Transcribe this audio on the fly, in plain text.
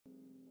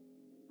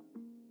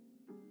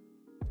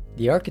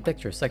The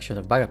architecture section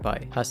of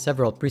BagaPie has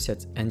several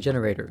presets and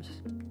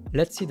generators.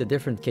 Let's see the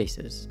different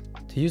cases.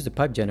 To use the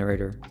pipe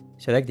generator,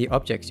 select the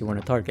objects you want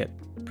to target.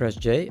 Press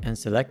J and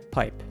select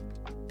pipe.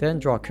 Then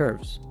draw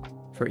curves.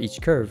 For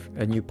each curve,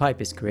 a new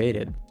pipe is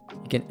created.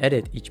 You can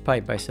edit each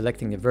pipe by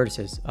selecting the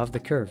vertices of the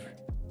curve.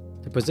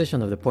 The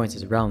position of the points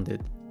is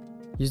rounded.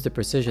 Use the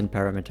precision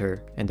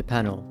parameter in the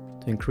panel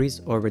to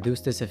increase or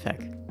reduce this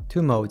effect.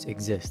 Two modes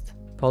exist,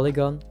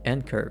 polygon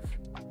and curve.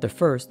 The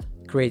first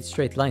creates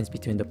straight lines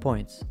between the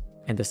points,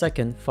 and the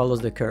second follows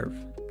the curve.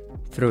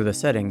 Through the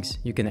settings,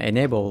 you can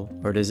enable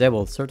or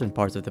disable certain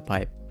parts of the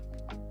pipe.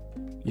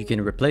 You can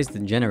replace the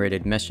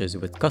generated meshes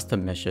with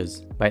custom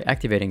meshes by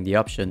activating the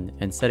option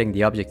and setting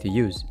the object to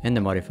use in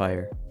the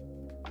modifier.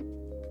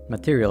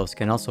 Materials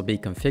can also be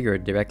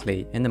configured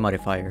directly in the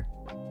modifier.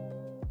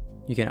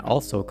 You can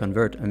also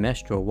convert a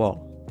mesh to a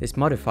wall. This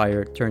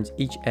modifier turns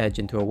each edge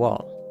into a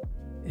wall.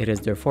 It is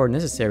therefore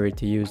necessary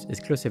to use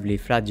exclusively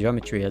flat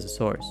geometry as a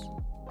source.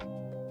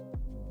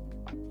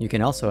 You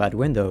can also add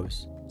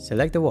windows.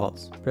 Select the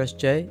walls, press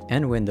J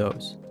and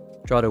Windows.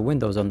 Draw the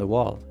windows on the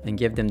wall and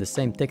give them the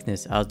same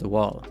thickness as the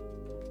wall.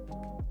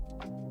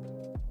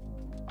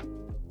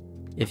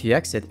 If you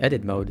exit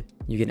Edit mode,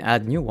 you can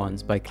add new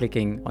ones by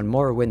clicking on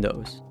More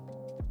Windows.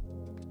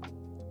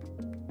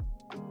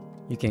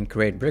 You can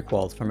create brick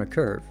walls from a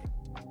curve.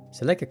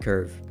 Select a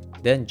curve,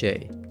 then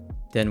J,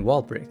 then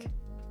Wall Brick.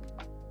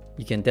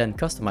 You can then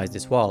customize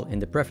this wall in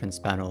the Preference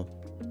panel.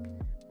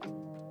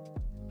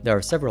 There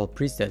are several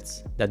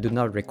presets that do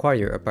not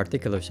require a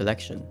particular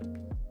selection.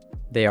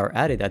 They are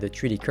added at the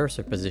 3D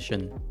cursor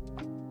position.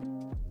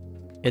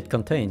 It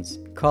contains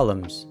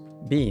columns,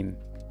 beam,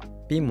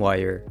 beam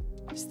wire,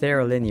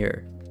 stair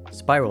linear,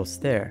 spiral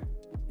stair,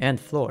 and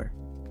floor.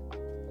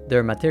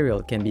 Their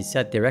material can be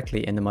set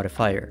directly in the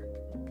modifier,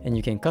 and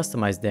you can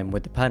customize them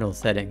with the panel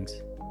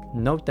settings.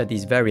 Note that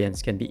these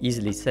variants can be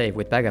easily saved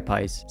with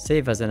BagaPie's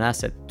Save as an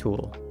Asset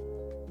tool.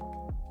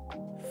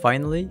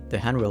 Finally, the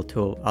Handrail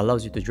tool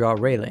allows you to draw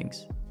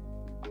railings.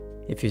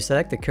 If you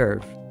select a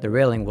curve, the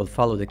railing will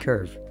follow the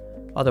curve,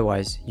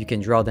 otherwise you can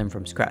draw them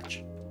from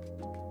scratch.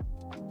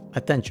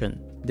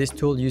 Attention, this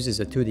tool uses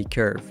a 2D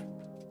curve.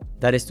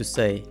 That is to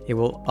say, it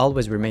will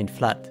always remain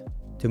flat.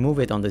 To move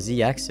it on the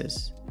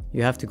Z-axis,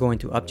 you have to go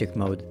into object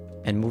mode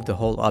and move the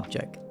whole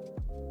object.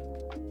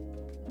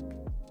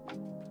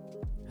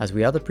 As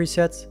with other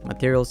presets,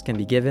 materials can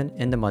be given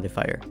in the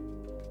modifier.